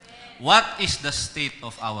What is the state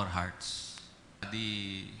of our hearts?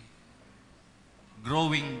 The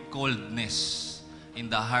growing coldness in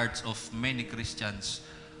the hearts of many Christians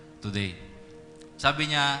today. Sabi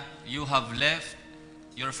niya, you have left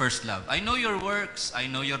your first love. I know your works. I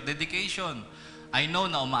know your dedication. I know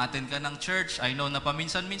na umaattend ka ng church. I know na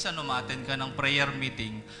paminsan-minsan umaattend ka ng prayer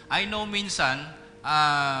meeting. I know minsan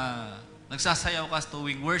nagsasayaw ka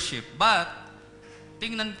tuwing worship. But,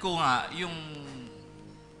 tingnan ko nga yung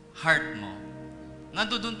heart mo.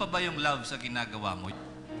 Nandoon pa ba yung love sa ginagawa mo?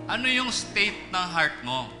 Ano yung state ng heart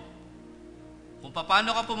mo? Kung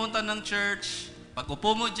paano ka pumunta ng church, pag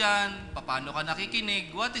upo mo dyan, paano ka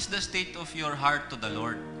nakikinig, what is the state of your heart to the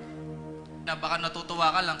Lord? Na baka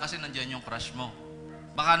natutuwa ka lang kasi nandyan yung crush mo.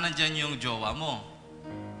 Baka nandyan yung jowa mo.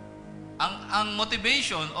 Ang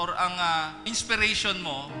motivation or ang inspiration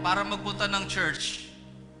mo para magpunta ng church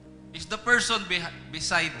is the person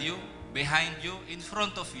beside you, behind you, in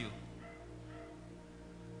front of you.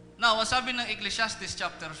 Now, ang sabi ng Ecclesiastes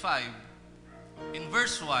chapter 5, in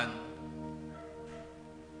verse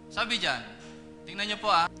 1, sabi dyan, tingnan niyo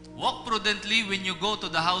po walk prudently when you go to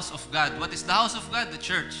the house of God. What is the house of God? The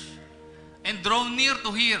church. And draw near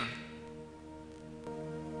to hear.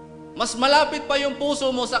 Mas malapit pa yung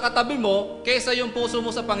puso mo sa katabi mo kaysa yung puso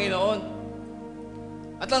mo sa Panginoon.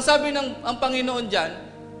 At ang sabi ng Panginoon dyan,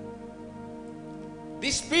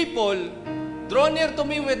 these people draw near to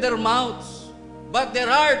me with their mouths, but their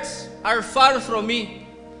hearts are far from me.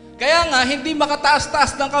 Kaya nga, hindi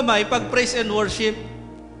makataas-taas ng kamay pag praise and worship.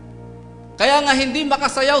 Kaya nga, hindi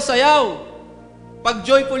makasayaw-sayaw pag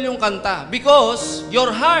joyful yung kanta. Because your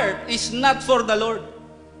heart is not for the Lord.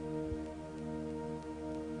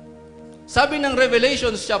 Sabi ng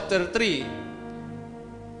Revelations chapter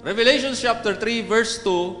 3, verse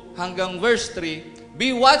 2 hanggang verse 3,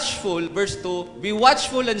 be watchful, verse 2, be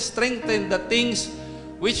watchful and strengthen the things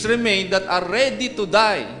which remain that are ready to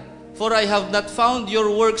die. For I have not found your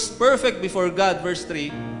works perfect before God. Verse 3.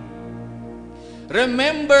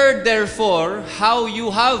 Remember therefore how you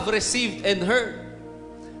have received and heard.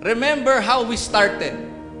 Remember how we started.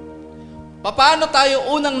 Paano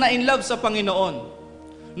tayo unang na-inlove sa Panginoon?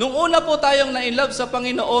 Nung una po tayong na-inlove sa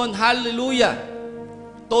Panginoon, hallelujah.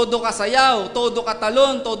 Todo ka sayaw, todo ka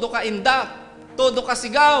talon, todo ka indak, todo ka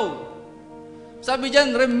sigaw. Sabi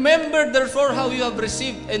diyan, remember therefore how you have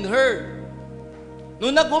received and heard.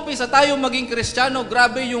 Nung nag-umpisa tayo maging Kristiyano,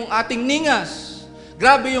 grabe yung ating ningas.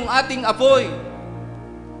 Grabe yung ating apoy.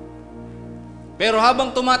 Pero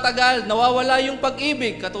habang tumatagal, nawawala yung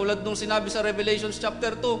pag-ibig. Katulad nung sinabi sa Revelation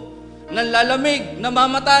chapter 2. Nanlalamig,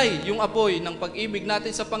 namamatay yung apoy ng pag-ibig natin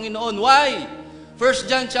sa Panginoon. Why? 1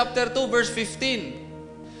 John chapter 2 verse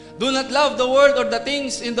 15. Do not love the world or the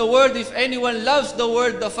things in the world. If anyone loves the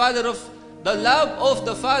world, the love of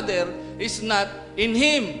the Father is not in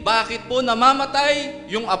him. Bakit po namamatay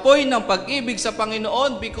yung apoy ng pag-ibig sa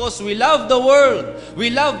Panginoon? Because we love the world.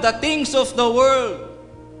 We love the things of the world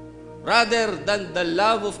rather than the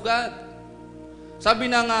love of God.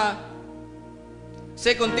 Sabi na nga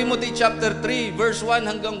 2 Timothy chapter 3 verse 1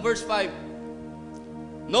 hanggang verse 5.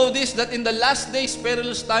 Know this, that in the last days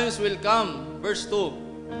perilous times will come. Verse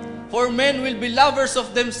 2. For men will be lovers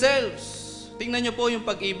of themselves. Tingnan niyo po yung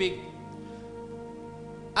pag-ibig.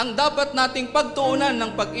 Ang dapat nating pagtuunan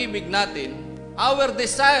ng pag-ibig natin, our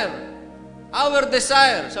desire,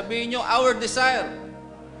 sabihin niyo, our desire.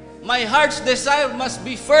 My heart's desire must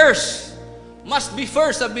be first.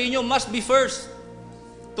 Sabihin niyo, must be first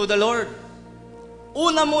to the Lord.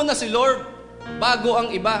 Una muna si Lord, bago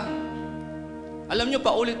ang iba. Alam nyo,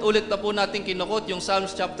 paulit-ulit na po natin kinukot yung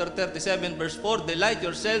Psalms chapter 37 verse 4, delight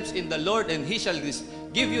yourselves in the Lord and He shall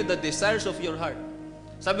give you the desires of your heart.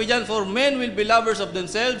 Sabi dyan, for men will be lovers of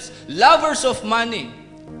themselves, lovers of money,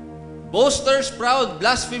 boasters, proud,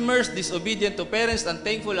 blasphemers, disobedient to parents,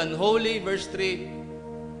 unthankful, unholy. Verse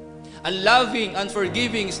 3, unloving,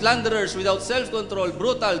 unforgiving, slanderers, without self-control,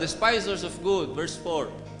 brutal, despisers of good. Verse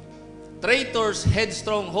 4, traitors,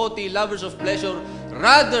 headstrong, haughty, lovers of pleasure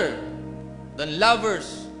rather than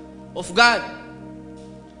lovers of God.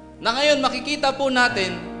 Na ngayon makikita po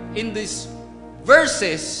natin in these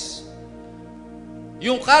verses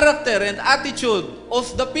yung character and attitude of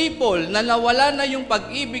the people na nawala na yung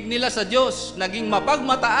pag-ibig nila sa Diyos, naging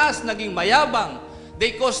mapagmataas, naging mayabang.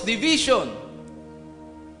 They cause division.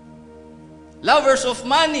 Lovers of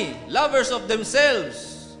money, lovers of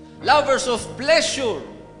themselves, lovers of pleasure.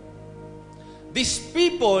 These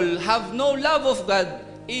people have no love of God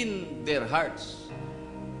in their hearts.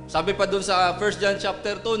 Sabi pa dun sa 1 John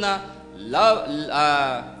chapter 2 na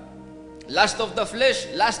lust of the flesh,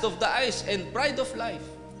 lust of the eyes, and pride of life.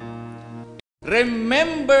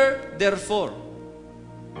 Remember therefore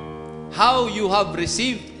how you have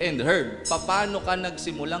received and heard. Paano ka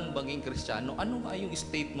nagsimulang maging Kristiyano? Ano nga yung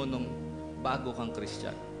state mo nung bago kang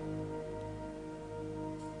Kristiyano?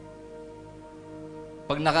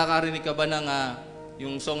 Pag nakakarinig ka ba ng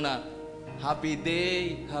yung song na Happy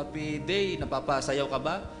Day, napapasayaw ka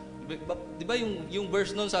ba? Di ba yung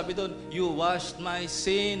verse nun, sabi doon, You washed my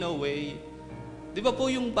sin away. Di ba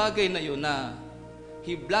po yung bagay na yun na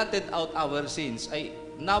He blotted out our sins ay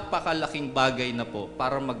napakalaking bagay na po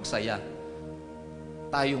para magsaya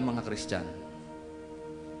tayong mga Kristiyano.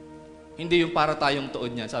 Hindi yung para tayong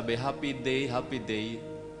tuon niyan. Sabi, Happy Day.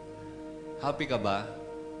 Happy ka ba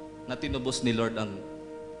na tinubos ni Lord ang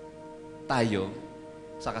tayo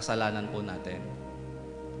sa kasalanan po natin?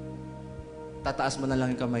 Tataas mo na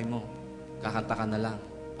lang yung kamay mo. Kakanta ka na lang.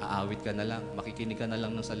 Aawit ka na lang. Makikinig ka na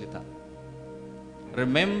lang ng salita.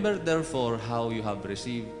 Remember therefore how you have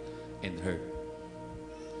received and heard.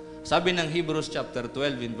 Sabi ng Hebrews chapter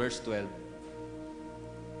 12 in verse 12,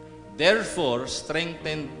 Therefore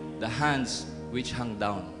strengthen the hands which hang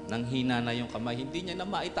down. Nang hina na yung kamay, hindi niya na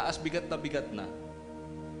maitaas, bigat na.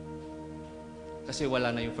 Kasi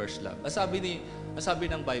wala na yung first love. Sabi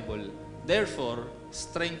ng Bible, Therefore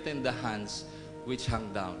strengthen the hands which hang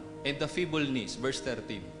down, and the feeble knees, verse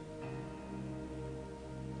 13.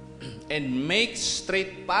 And make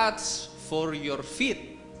straight paths for your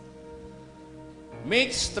feet.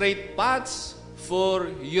 Make straight paths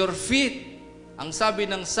for your feet. Ang sabi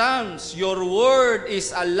ng Psalms, Your word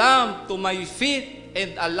is a lamp to my feet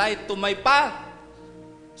and a light to my path.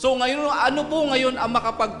 So ngayon, ano po ngayon ang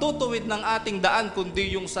makapagtutuwid ng ating daan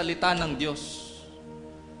kundi yung salita ng Diyos?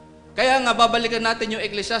 Kaya nga, babalikan natin yung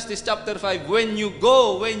Ecclesiastes chapter 5. When you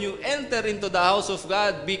enter into the house of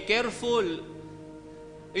God, be careful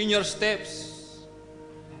in your steps.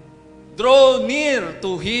 Draw near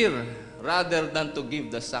to hear rather than to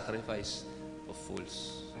give the sacrifice of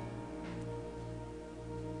fools.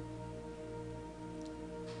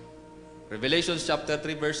 Revelation chapter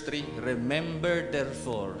 3 verse 3, Remember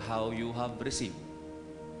therefore how you have received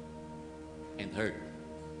and heard.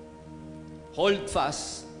 Hold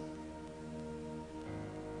fast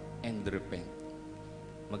and repent.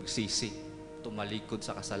 Magsisi, tumalikod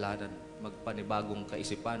sa kasalanan, magpanibagong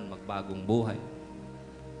kaisipan, magbagong buhay.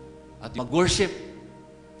 At mag-worship.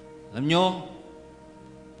 Alam nyo,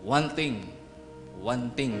 one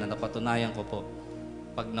thing na napatunayan ko po,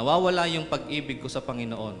 pag nawawala yung pag-ibig ko sa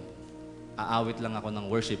Panginoon, aawit lang ako ng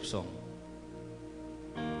worship song.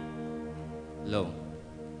 Hello?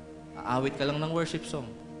 Aawit ka lang ng worship song.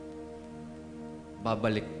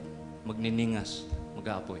 Babalik, magniningas,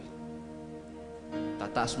 mag-aapoy.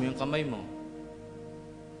 Tataas mo yung kamay mo.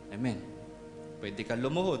 Amen. Pwede ka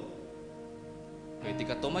lumuhod. Pwede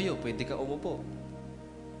ka tumayo. Pwede ka umupo.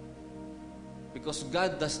 Because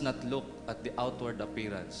God does not look at the outward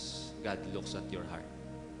appearance. God looks at your heart.